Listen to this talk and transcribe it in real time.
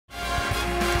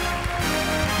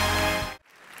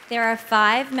There are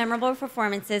 5 memorable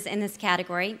performances in this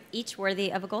category, each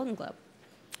worthy of a Golden Globe.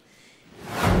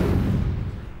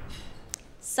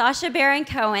 Sacha Baron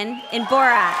Cohen in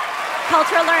Borat,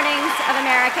 Cultural Learnings of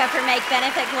America for Make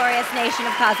Benefit Glorious Nation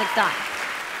of Kazakhstan.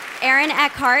 Aaron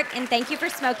Eckhart in Thank You for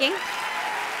Smoking.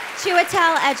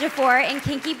 Chiwetel Ejiofor in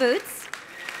Kinky Boots.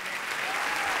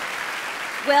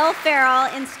 Will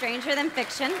Ferrell in Stranger Than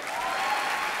Fiction.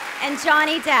 And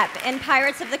Johnny Depp in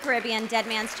Pirates of the Caribbean, Dead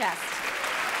Man's Chest.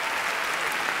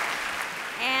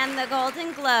 And the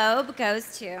Golden Globe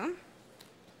goes to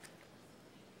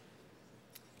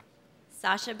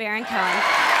Sacha Baron Cohen.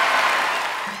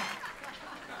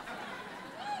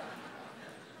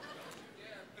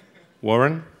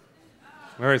 Warren?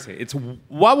 Where is he? It's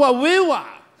Wawawiwa!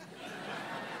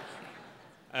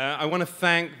 I want to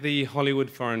thank the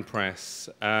Hollywood Foriegn Press.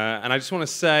 And I just want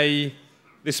to say,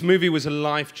 this movie was a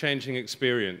life-changing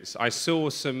experience. I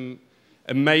saw some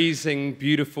amazing,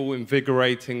 beautiful,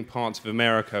 invigorating parts of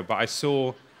America, but I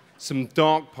saw some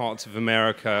dark parts of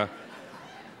America,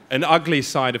 an ugly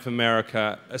side of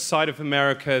America, a side of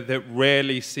America that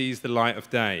rarely sees the light of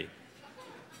day.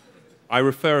 I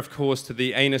refer, of course, to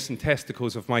the anus and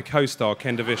testicles of my co-star,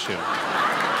 Ken Davitian.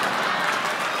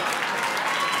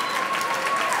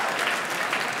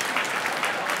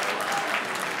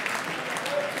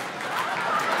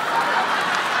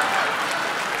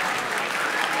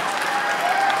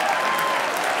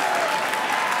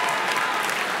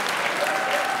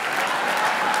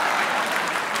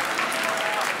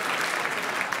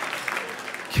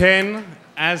 Ken,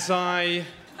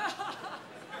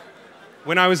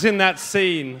 when I was in that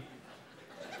scene,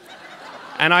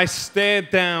 and I stared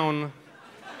down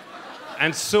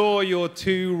and saw your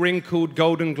 2 wrinkled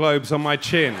Golden Globes on my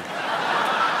chin,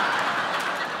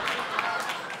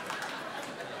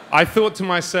 I thought to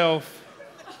myself,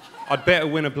 I'd better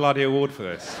win a bloody award for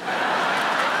this.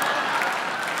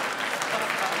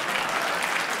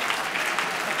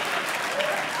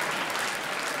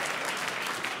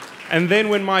 And then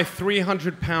when my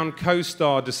 300-pound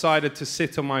co-star decided to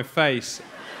sit on my face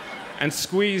and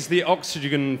squeeze the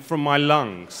oxygen from my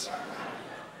lungs,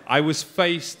 I was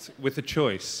faced with a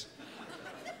choice: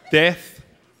 death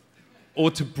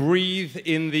or to breathe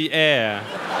in the air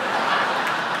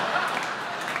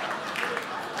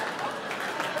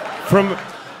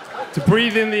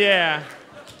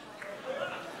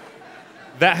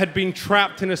that had been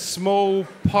trapped in a small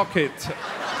pocket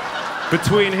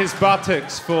between his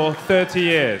buttocks for 30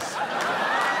 years.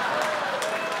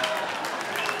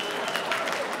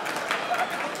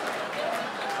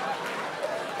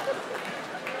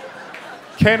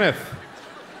 Kenneth,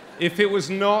 if it was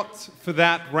not for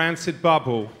that rancid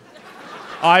bubble,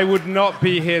 I would not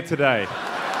be here today.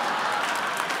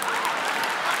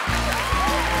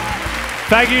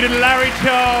 Thank you to Larry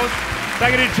Charles,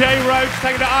 thank you to Jay Roach,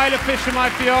 thank you to Isla Fisher, my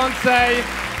fiance.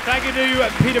 Thank you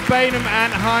to Peter Baynham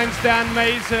and Hines, Dan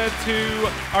Mazer, to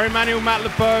our Emmanuel Matt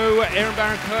LeBeau, Aaron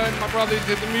Baron Cohen, my brother who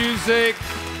did the music,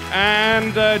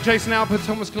 and Jason Alper,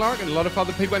 Thomas Clark, and a lot of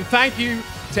other people. And thank you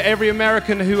to every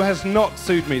American who has not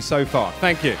sued me so far.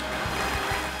 Thank you.